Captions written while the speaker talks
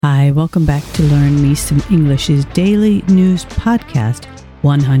Hi, welcome back to Learn Me Some English's Daily News Podcast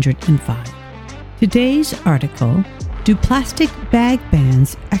 105. Today's article, Do Plastic Bag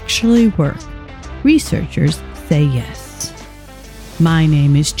Bans Actually Work? Researchers say yes. My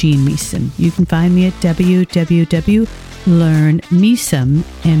name is Jean Measom. You can find me at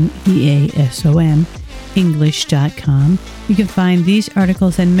www.learnmeasom, English.com. You can find these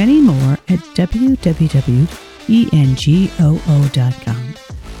articles and many more at www.engoo.com.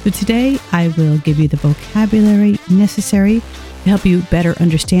 So today I will give you the vocabulary necessary to help you better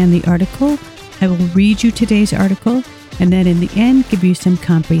understand the article. I will read you today's article and then in the end give you some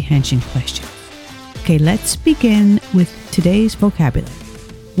comprehension questions. Okay, let's begin with today's vocabulary.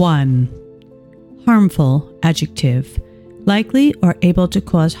 1. Harmful, adjective, likely or able to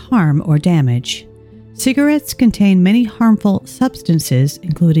cause harm or damage. Cigarettes contain many harmful substances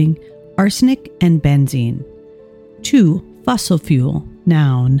including arsenic and benzene. 2. Fossil fuel,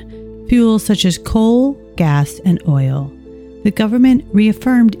 noun, fuels such as coal, gas, and oil. The government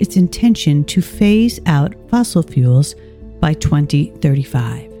reaffirmed its intention to phase out fossil fuels by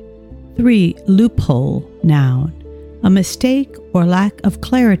 2035. 3. Loophole, noun, a mistake or lack of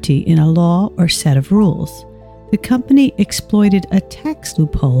clarity in a law or set of rules. The company exploited a tax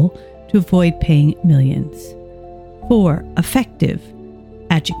loophole to avoid paying millions. 4. Effective,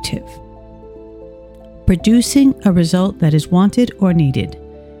 adjective, producing a result that is wanted or needed.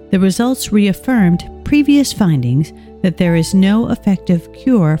 The results reaffirmed previous findings that there is no effective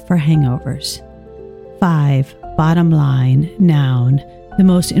cure for hangovers. 5. Bottom line, noun, the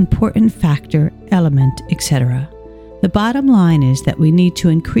most important factor, element, etc. The bottom line is that we need to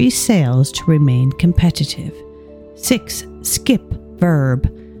increase sales to remain competitive. 6. Skip,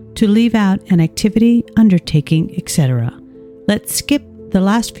 verb, to leave out an activity, undertaking, etc. Let's skip the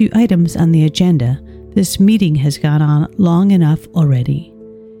last few items on the agenda. This meeting has gone on long enough already.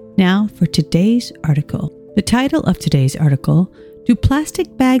 Now for today's article. The title of today's article, Do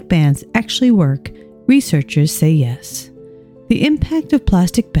Plastic Bag Bans Actually Work? Researchers say yes. The impact of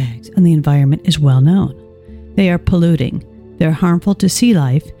plastic bags on the environment is well known. They are polluting, they're harmful to sea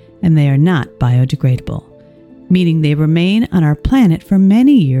life, and they are not biodegradable, meaning they remain on our planet for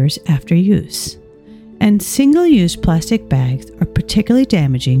many years after use. And single-use plastic bags are particularly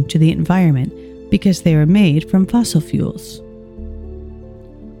damaging to the environment because they are made from fossil fuels.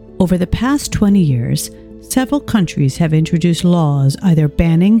 Over the past 20 years, several countries have introduced laws either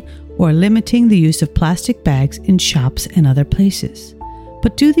banning or limiting the use of plastic bags in shops and other places.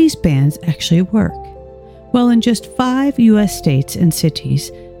 But do these bans actually work? Well, in just 5 U.S. states and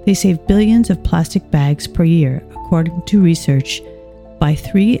cities, they save billions of plastic bags per year, according to research by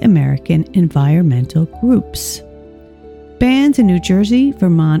 3 American environmental groups. Bans in New Jersey,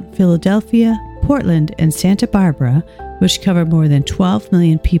 Vermont, Philadelphia, Portland, and Santa Barbara, which cover more than 12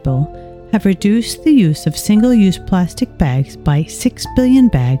 million people, have reduced the use of single-use plastic bags by 6 billion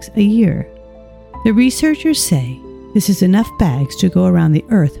bags a year. The researchers say this is enough bags to go around the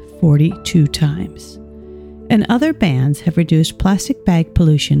earth 42 times. And other bans have reduced plastic bag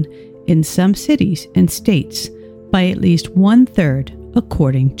pollution in some cities and states by at least 1/3,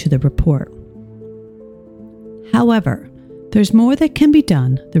 according to the report. However, there's more that can be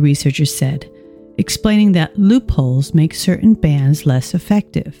done, the researchers said, explaining that loopholes make certain bans less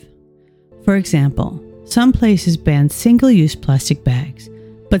effective. For example, some places ban single-use plastic bags,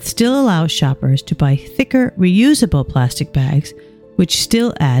 but still allow shoppers to buy thicker, reusable plastic bags, which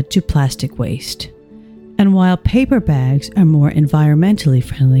still add to plastic waste. And while paper bags are more environmentally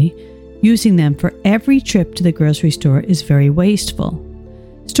friendly, using them for every trip to the grocery store is very wasteful.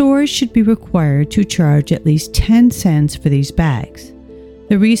 Stores should be required to charge at least 10 cents for these bags,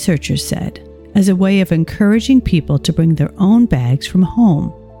 the researchers said, as a way of encouraging people to bring their own bags from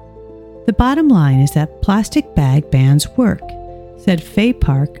home. The bottom line is that plastic bag bans work, said Faye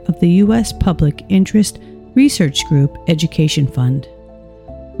Park of the U.S. Public Interest Research Group Education Fund,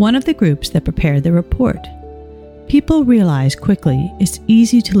 one of the groups that prepared the report. People realize quickly it's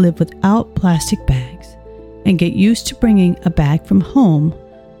easy to live without plastic bags and get used to bringing a bag from home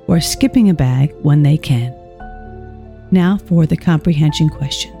or skipping a bag when they can. Now for the comprehension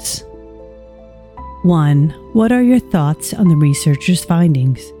questions. 1. What are your thoughts on the researchers'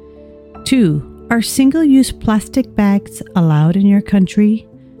 findings? 2. Are single-use plastic bags allowed in your country?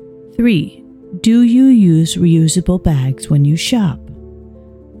 3. Do you use reusable bags when you shop?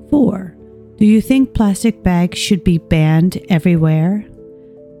 4. Do you think plastic bags should be banned everywhere?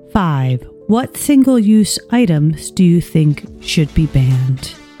 5. What single-use items do you think should be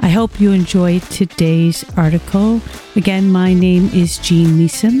banned? I hope you enjoyed today's article. Again, my name is Jean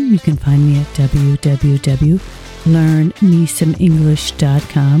Measom. You can find me at www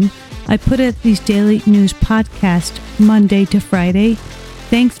learnmesomenglish.com. I put out these daily news podcasts Monday to Friday.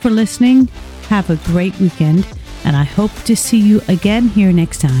 Thanks for listening. Have a great weekend, and I hope to see you again here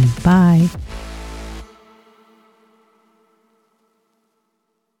next time. Bye.